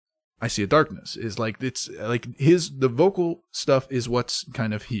I See a Darkness, is like, it's like the vocal stuff is what's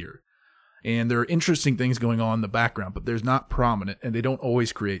kind of here. And there are interesting things going on in the background, but there's not prominent, and they don't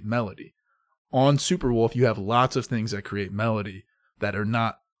always create melody. On Superwolf, you have lots of things that create melody that are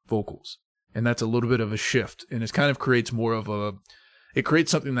not vocals. And that's a little bit of a shift. And it kind of creates it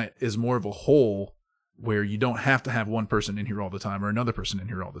creates something that is more of a whole, where you don't have to have one person in here all the time or another person in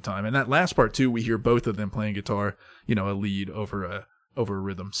here all the time. And that last part too, we hear both of them playing guitar, you know, a lead over a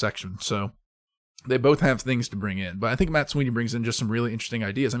rhythm section. So they both have things to bring in. But I think Matt Sweeney brings in just some really interesting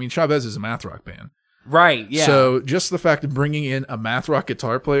ideas. I mean, Chavez is a math rock band. Right, yeah. So just the fact of bringing in a math rock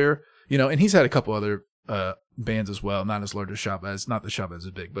guitar player, you know, and he's had a couple other bands as well, not as large as Chavez. Not that Chavez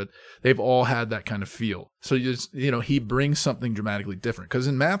is big, but they've all had that kind of feel. So, you know, he brings something dramatically different. Because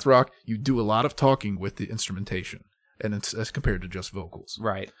in math rock, you do a lot of talking with the instrumentation, and it's as compared to just vocals.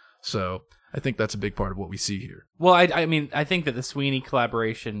 Right. So I think that's a big part of what we see here. Well, I mean, I think that the Sweeney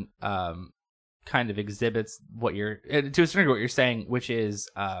collaboration kind of exhibits what you're, to a certain degree, what you're saying, which is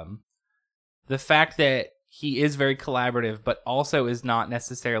the fact that he is very collaborative, but also is not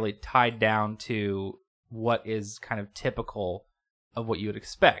necessarily tied down to what is kind of typical of what you would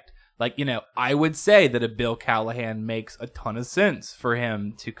expect. Like, you know, I would say that a Bill Callahan makes a ton of sense for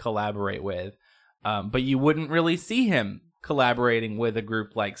him to collaborate with, but you wouldn't really see him collaborating with a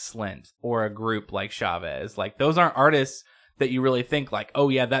group like Slint or a group like Chavez. Like, those aren't artists that you really think like, oh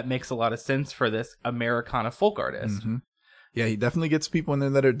yeah, that makes a lot of sense for this Americana folk artist. Mhm. Yeah, he definitely gets people in there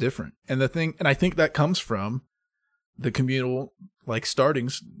that are different. And I think that comes from the communal like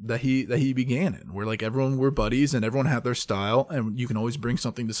startings that he began in, where like everyone were buddies and everyone had their style, and you can always bring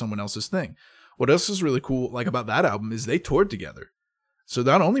something to someone else's thing. What else is really cool like about that album is they toured together. So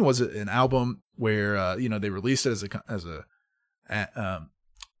not only was it an album where they released it as a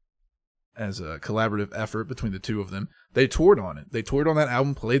collaborative effort between the two of them, they toured on it. They toured on that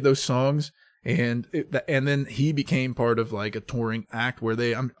album, played those songs, and then he became part of like a touring act where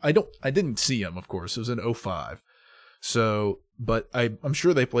I didn't see him, of course. It was in 2005. So, but I'm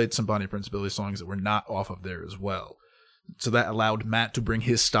sure they played some Bonnie Prince Billy songs that were not off of there as well. So that allowed Matt to bring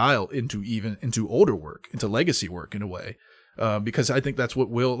his style into older work, into legacy work in a way. Because I think that's what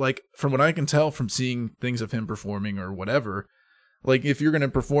Will, like, from what I can tell from seeing things of him performing or whatever, like, if you're going to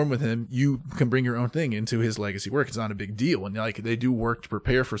perform with him, you can bring your own thing into his legacy work. It's not a big deal. And, like, they do work to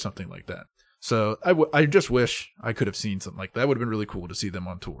prepare for something like that. So I just wish I could have seen something like that. Would have been really cool to see them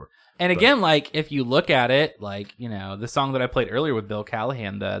on tour. And again, like, if you look at it, like, the song that I played earlier with Bill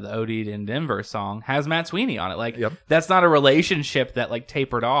Callahan, the OD'd in Denver song, has Matt Sweeney on it. Like, Yep. That's not a relationship that, like,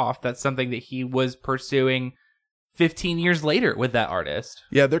 tapered off. That's something that he was pursuing 15 years later with that artist.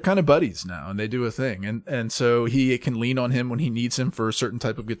 Yeah, they're kind of buddies now, and they do a thing. And so he can lean on him when he needs him for a certain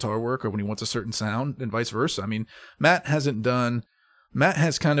type of guitar work or when he wants a certain sound, and vice versa. I mean, Matt has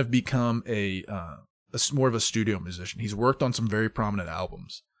kind of become a more of a studio musician. He's worked on some very prominent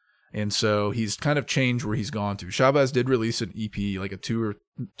albums. And so he's kind of changed where he's gone to. Shabazz did release an EP, like a two or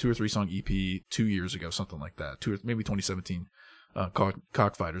three song EP 2 years ago, something like that. Maybe 2017,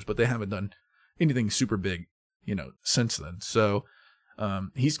 Cockfighters, but they haven't done anything super big, since then. So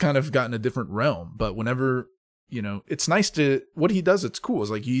he's kind of gotten a different realm. But whenever, it's nice what he does, it's cool. It's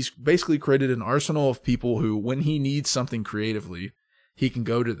like he's basically created an arsenal of people who, when he needs something creatively, he can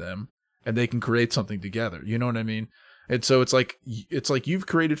go to them and they can create something together. You know what I mean? And so it's like you've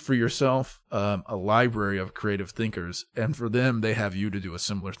created for yourself a library of creative thinkers, and for them, they have you to do a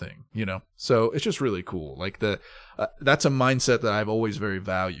similar thing, So it's just really cool. Like that's a mindset that I've always very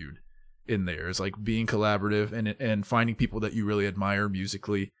valued in there. It's like being collaborative and finding people that you really admire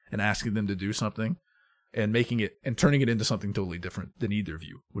musically and asking them to do something and making it and turning it into something totally different than either of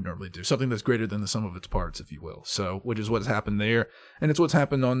you would normally do. Something that's greater than the sum of its parts, if you will. So, which is what has happened there. And it's what's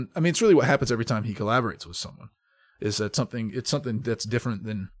happened it's really what happens every time he collaborates with someone. Is that it's something that's different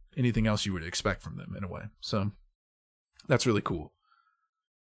than anything else you would expect from them in a way. So that's really cool.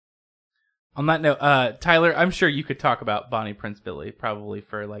 On that note, Tyler, I'm sure you could talk about Bonnie Prince Billy probably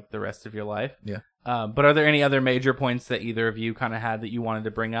for like the rest of your life. Yeah. But are there any other major points that either of you kind of had that you wanted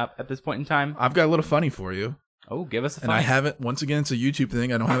to bring up at this point in time? I've got a little funny for you. Oh, give us a funny. And I haven't, once again, it's a YouTube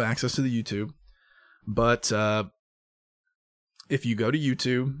thing. I don't have access to the YouTube. But if you go to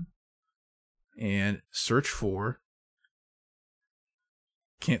YouTube and search for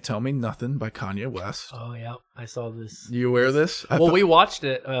Can't Tell Me Nothing by Kanye West. Oh, yeah. I saw this. You aware of this? We watched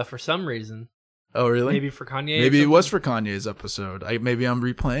it for some reason. Oh, really? Maybe for Kanye. Maybe it was for Kanye's episode. Maybe I'm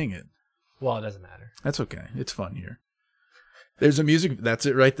replaying it. Well, it doesn't matter. That's okay. It's fun here. There's that's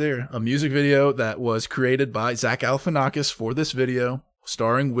it right there. A music video that was created by Zach Galifianakis for this video,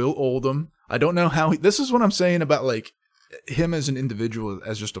 starring Will Oldham. I don't know how this is what I'm saying about like him as an individual,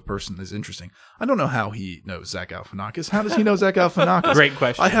 as just a person is interesting. I don't know how he knows Zach Galifianakis. How does he know Zach Galifianakis? Great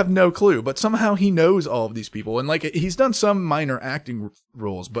question. I have no clue, but somehow he knows all of these people. And like he's done some minor acting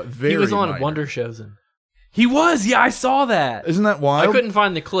roles, but very He was on minor. Wonder Chosen. He was, yeah, I saw that. Isn't that wild? I couldn't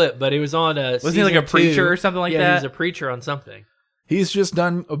find the clip, but it was on Wasn't he like a preacher or something like that? that? Yeah, he was a preacher on something. He's just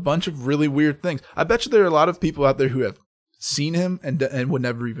done a bunch of really weird things. I bet you there are a lot of people out there who have seen him and would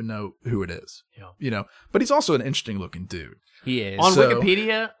never even know who it is. Yeah. But he's also an interesting looking dude. He is. On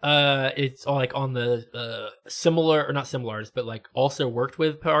Wikipedia, it's like on the similar, or not similar artists, but like also worked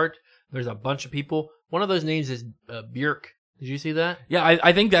with part. There's a bunch of people. One of those names is Björk. Did you see that? Yeah,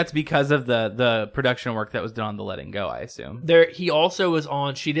 I think that's because of the production work that was done on the Letting Go, I assume. He also was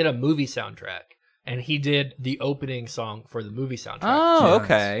on, she did a movie soundtrack, and he did the opening song for the movie soundtrack. Oh,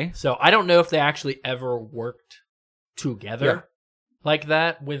 okay. So I don't know if they actually ever worked together like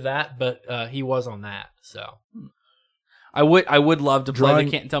that with that, but he was on that, so... I would love to play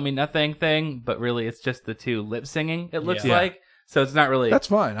the Can't Tell Me Nothing thing, but really it's just the two lip singing, it looks like. So it's not really... That's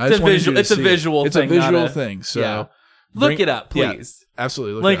fine. It's a visual thing. It's a visual thing, so... Yeah. Look it up, please. Yeah,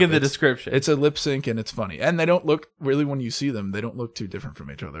 absolutely. Link in the description. It's a lip sync and it's funny. And they don't look, really when you see them, they don't look too different from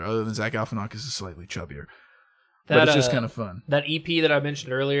each other, other than Zach Galifianakis is slightly chubbier. But it's just kind of fun. That EP that I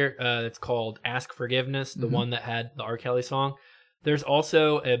mentioned earlier, it's called Ask Forgiveness, the one that had the R. Kelly song. There's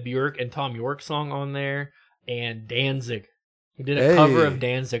also a Björk and Tom York song on there, and Danzig He did a cover Hey. of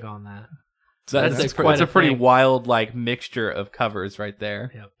Danzig on that. So That's that's quite it's a a pretty thing. wild like mixture of covers right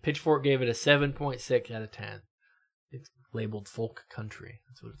there. Yeah, Pitchfork gave it a 7.6 out of 10. It's labeled folk country.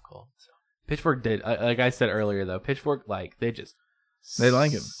 That's what it's called. So. Pitchfork did, like I said earlier though. Pitchfork like they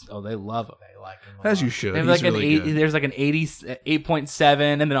like him. Oh, they love him. They like him a As lot. you should. They have He's like really an 8. good. There's like an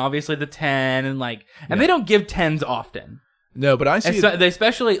 8.7, and then obviously the 10, and they don't give 10s often. No, but I see. And so they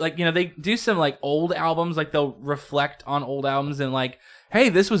especially like they do some like old albums, like they'll reflect on old albums and like, hey,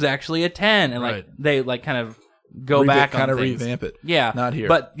 this was actually a 10, and like Right. they like kind of go back kind on of things. revamp it. Yeah, Not here.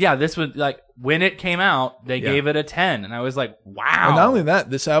 But yeah, this was like when it came out, they Yeah. gave it a 10, and I was like, wow. And not only that,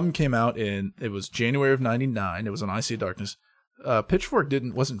 this album came out it was January of '99. It was on I See Darkness. Pitchfork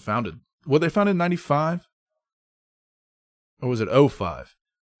wasn't founded. Were they founded in '95? Or was it 05?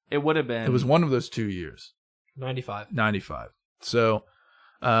 It would have been. It was one of those 2 years. 95. 95. So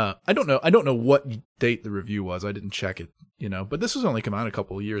I don't know what date the review was. I didn't check it, but this was only come out a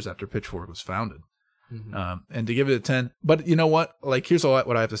couple of years after Pitchfork was founded. Mhm. And to give it a 10, but you know what? Like, here's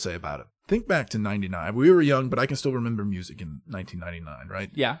what I have to say about it. Think back to 99. We were young, but I can still remember music in 1999, right?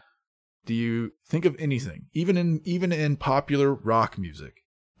 Yeah. Do you think of anything, even in popular rock music,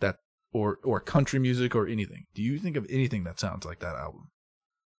 that or country music or anything? Do you think of anything that sounds like that album?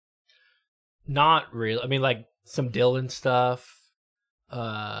 Not really. I mean, like some Dylan stuff.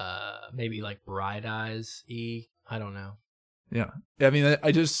 Maybe like Bright Eyes E. I don't know. Yeah. I mean,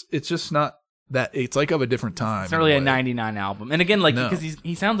 it's just not that. It's like of a different time. It's not really in a way. 99 album. And again, like, No. because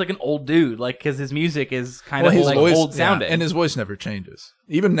he sounds like an old dude, like, because his music is kind Well, of his like voice, old sounding. and his voice never changes.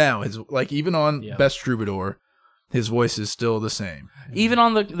 Even now, even on Yeah. Best Troubadour, his voice is still the same. Even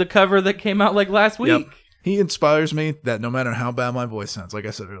on the cover that came out like last week. Yep. He inspires me that no matter how bad my voice sounds, like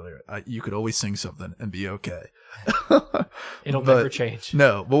I said earlier, you could always sing something and be okay. It'll But- never change.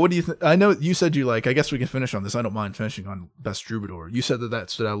 No, but what do you think? I know you said you like. I guess we can finish on this. I don't mind finishing on Best Troubadour. You said that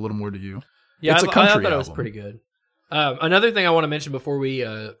stood out a little more to you. Yeah, It's a I country thought it was album. pretty good. Another thing I want to mention before we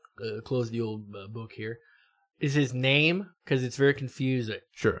close the old book here is his name, because it's very confusing.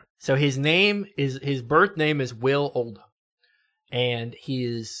 Sure. So his birth name is Will Oldham, and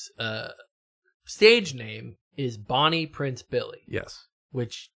his stage name is Bonnie Prince Billy, Yes.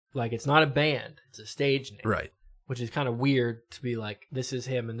 which like it's not a band, it's a stage name, Right. which is kind of weird to be like this is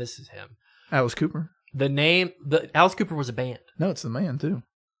him and this is him. Alice Cooper. The Alice Cooper was a band. No, it's the man too.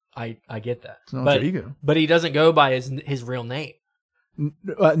 I get that, It's an but alter ego. but he doesn't go by his real name.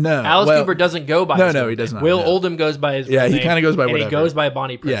 No. Alice well, Cooper doesn't go by no, his no, real he does name. not, Will no. Oldham goes by his real Yeah, name. he kind of goes by and whatever. he goes by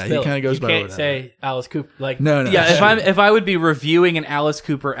Bonnie Prince Yeah, he Billy. kinda goes you by can't whatever. say Alice Cooper. Like No. Yeah, sure. if I would be reviewing an Alice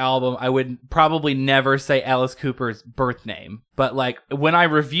Cooper album, I would probably never say Alice Cooper's birth name. But like when I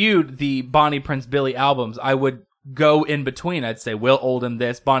reviewed the Bonnie Prince Billy albums, I would go in between. I'd say Will Oldham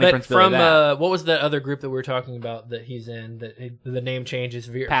this, Bonnie but Prince Billy from that. what was the other group that we were talking about that he's in? That the name changes.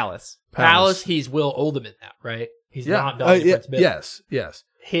 Palace. Palace. He's Will Oldham in that, right? He's Yeah. not Bonnie Prince Billy. Yes.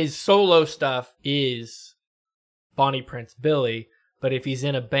 His solo stuff is Bonnie Prince Billy, but if he's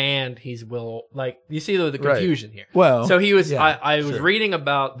in a band, he's Will. Like you see the Right. confusion here. Well, So he was. yeah, I was sure. reading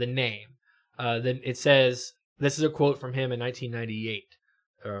about the name. Then it says this is a quote from him in 1998.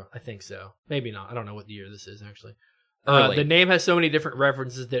 I think so. Maybe not. I don't know what the year this is actually. Early. The name has so many different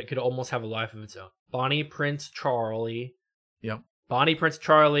references that it could almost have a life of its own. Bonnie Prince Charlie. Yep. Bonnie Prince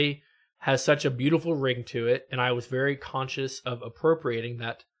Charlie has such a beautiful ring to it, and I was very conscious of appropriating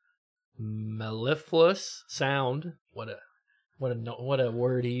that mellifluous sound. What a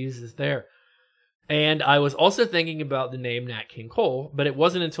word he uses there. And I was also thinking about the name Nat King Cole, but it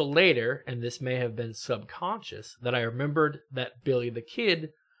wasn't until later, and this may have been subconscious, that I remembered that Billy the Kid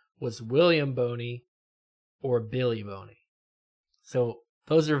was William Boney or Billy Boney. So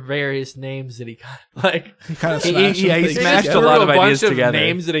those are various names that he kind of like. He kind of He- smashed. yeah, he some things smashed together. a lot of bunch ideas of together.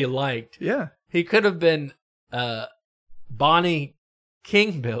 names that he liked. Yeah, He could have been Bonnie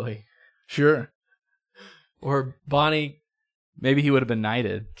King Billy sure. or Bonnie Maybe he would have been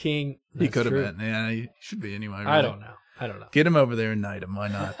knighted. King. He That's could have true. been. Yeah, he should be anyway. Really. I don't know. Get him over there and knight him. Why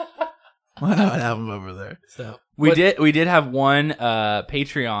not? Why not have him over there? So We but- did have one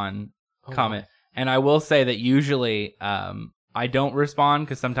Patreon Oh, comment, and I will say that usually I don't respond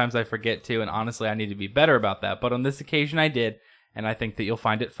because sometimes I forget to, and honestly I need to be better about that. But on this occasion I did, and I think that you'll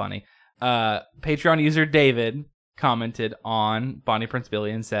find it funny. Patreon user David commented on Bonnie Prince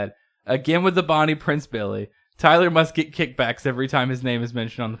Billy and said, "Again with the Bonnie Prince Billy. Tyler must get kickbacks every time his name is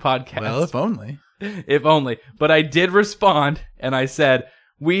mentioned on the podcast." Well, if only. If only. But I did respond, and I said,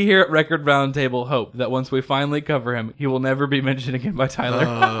 "We here at Record Roundtable hope that once we finally cover him, he will never be mentioned again by Tyler."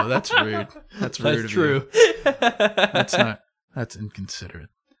 Oh, that's rude. That's rude. That's of true. you. That's not. That's inconsiderate.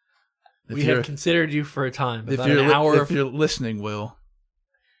 We have considered you for a time. If About an hour. if you're listening, Will,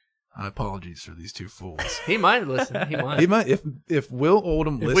 apologies for these two fools. He might listen. He might. He might. If Will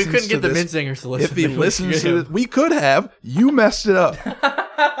Oldham If listens we couldn't to get the this, Minsingers to listen, if he then we listens should to have. this, we could have. You messed it up.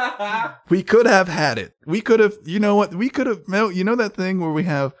 We could have had it. We could have. You know what? We could have. You know that thing where we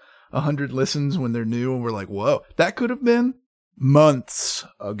have 100 listens when they're new, and we're like, whoa, that could have been months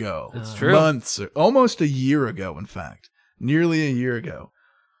ago. It's true. Months, almost a year ago. In fact, nearly a year ago.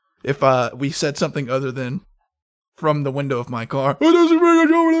 If we said something other than from the window of my car,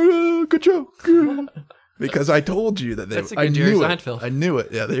 good show, because I told you that That's a I good Jerry knew Seinfeld. it. I knew it.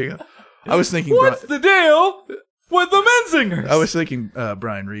 Yeah, there you go. I was thinking. What's the deal with the Menzingers? I was thinking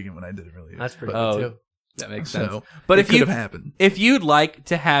Brian Regan when I did it earlier. That's pretty Oh, good too. that makes sense. So, But it if could you have happened. if you'd like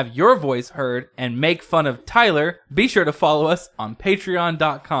to have your voice heard and make fun of Tyler, be sure to follow us on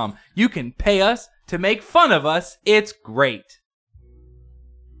patreon.com. You can pay us to make fun of us. It's great.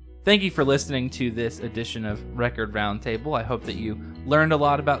 Thank you for listening to this edition of Record Roundtable. I hope that you learned a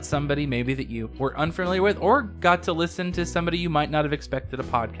lot about somebody maybe that you were unfamiliar with, or got to listen to somebody you might not have expected a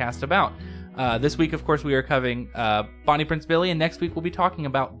podcast about. This week, of course, we are covering Bonnie Prince Billy, and next week we'll be talking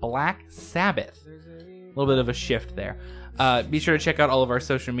about Black Sabbath. A little bit of a shift there. Be sure to check out all of our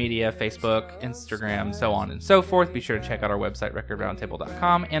social media, Facebook, Instagram, so on and so forth. Be sure to check out our website,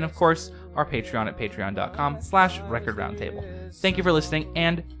 recordroundtable.com, and of course, our Patreon at patreon.com/recordroundtable. Thank you for listening,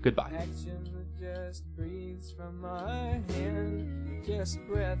 and goodbye. Action that just breathes from my hand, just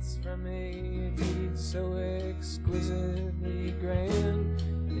breaths from a deed so exquisitely grand.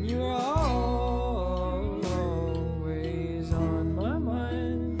 And you're